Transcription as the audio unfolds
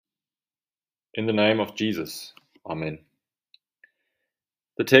In the name of Jesus. Amen.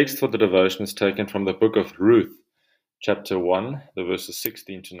 The text for the devotion is taken from the book of Ruth, chapter 1, the verses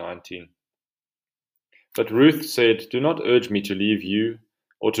 16 to 19. But Ruth said, "Do not urge me to leave you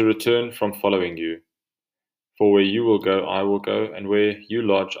or to return from following you. For where you will go, I will go, and where you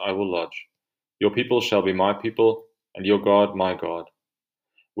lodge, I will lodge. Your people shall be my people, and your God my God.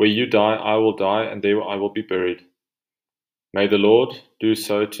 Where you die, I will die, and there I will be buried. May the Lord do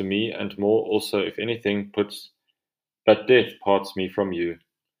so to me, and more also, if anything but death parts me from you."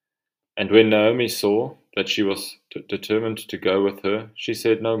 And when Naomi saw that she was determined to go with her, she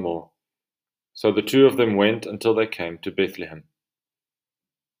said no more. So the two of them went until they came to Bethlehem.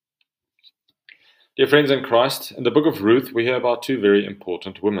 Dear friends in Christ, in the book of Ruth, we hear about two very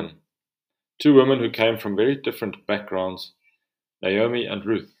important women. Two women who came from very different backgrounds, Naomi and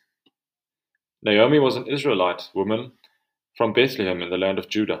Ruth. Naomi was an Israelite woman from Bethlehem in the land of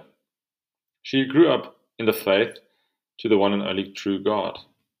Judah. She grew up in the faith to the one and only true God.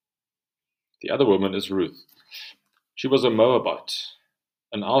 The other woman is Ruth. She was a Moabite,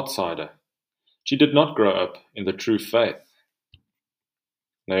 an outsider. She did not grow up in the true faith.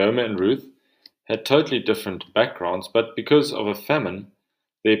 Naomi and Ruth had totally different backgrounds, but because of a famine,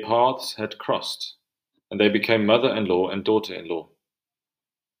 their paths had crossed, and they became mother-in-law and daughter-in-law.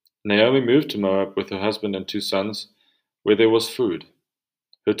 Naomi moved to Moab with her husband and two sons, where there was food.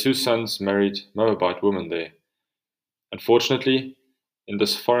 Her two sons married Moabite women there. Unfortunately, in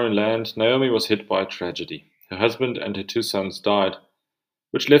this foreign land, Naomi was hit by a tragedy. Her husband and her two sons died,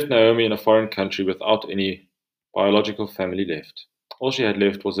 which left Naomi in a foreign country without any biological family left. All she had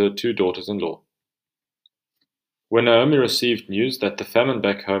left was her two daughters-in-law. When Naomi received news that the famine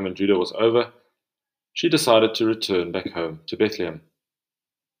back home in Judah was over, she decided to return back home to Bethlehem.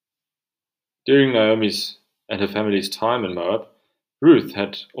 During Naomi's and her family's time in Moab, Ruth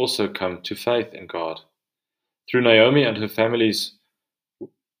had also come to faith in God. Through Naomi and her family's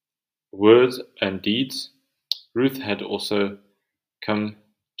words and deeds, Ruth had also come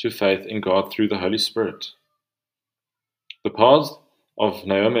to faith in God through the Holy Spirit. The paths of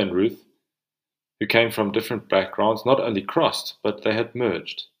Naomi and Ruth, who came from different backgrounds, not only crossed, but they had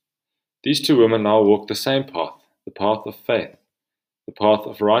merged. These two women now walk the same path, the path of faith, the path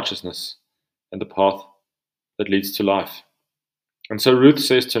of righteousness, and the path that leads to life. And so Ruth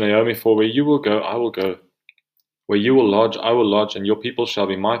says to Naomi, "For where you will go, I will go. Where you will lodge, I will lodge, and your people shall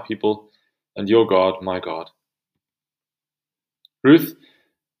be my people, and your God my God." Ruth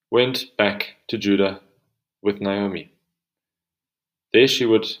went back to Judah with Naomi. There she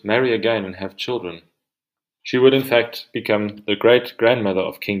would marry again and have children. She would in fact become the great-grandmother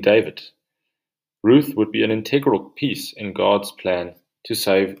of King David. Ruth would be an integral piece in God's plan to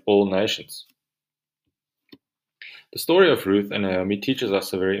save all nations. The story of Ruth and Naomi teaches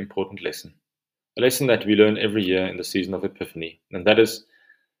us a very important lesson, a lesson that we learn every year in the season of Epiphany, and that is,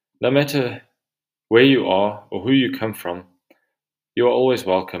 no matter where you are or who you come from, you are always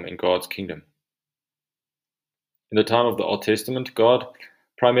welcome in God's kingdom. In the time of the Old Testament, God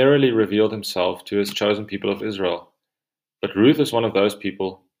primarily revealed himself to his chosen people of Israel. But Ruth is one of those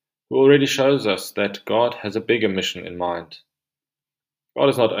people who already shows us that God has a bigger mission in mind. God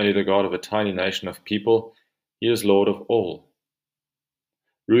is not only the God of a tiny nation of people, he is Lord of all.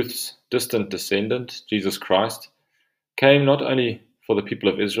 Ruth's distant descendant, Jesus Christ, came not only for the people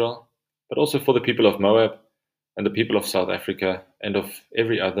of Israel, but also for the people of Moab and the people of South Africa and of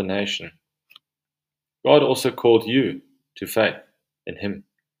every other nation. God also called you to faith in him.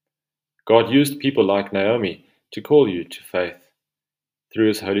 God used people like Naomi to call you to faith through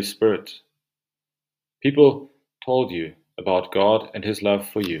his Holy Spirit. People told you about God and his love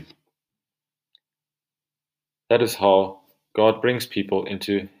for you. That is how God brings people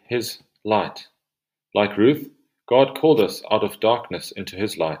into his light. Like Ruth, God called us out of darkness into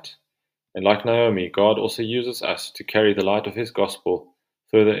his light. And like Naomi, God also uses us to carry the light of his gospel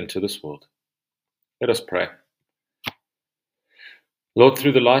further into this world. Let us pray. Lord,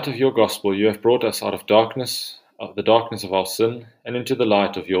 through the light of your gospel, you have brought us out of darkness, of the darkness of our sin, and into the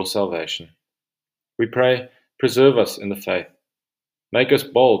light of your salvation. We pray, preserve us in the faith. Make us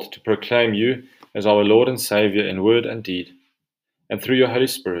bold to proclaim you as our Lord and Savior in word and deed. And through your Holy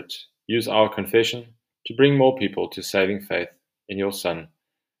Spirit, use our confession to bring more people to saving faith in your Son.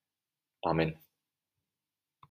 Amen.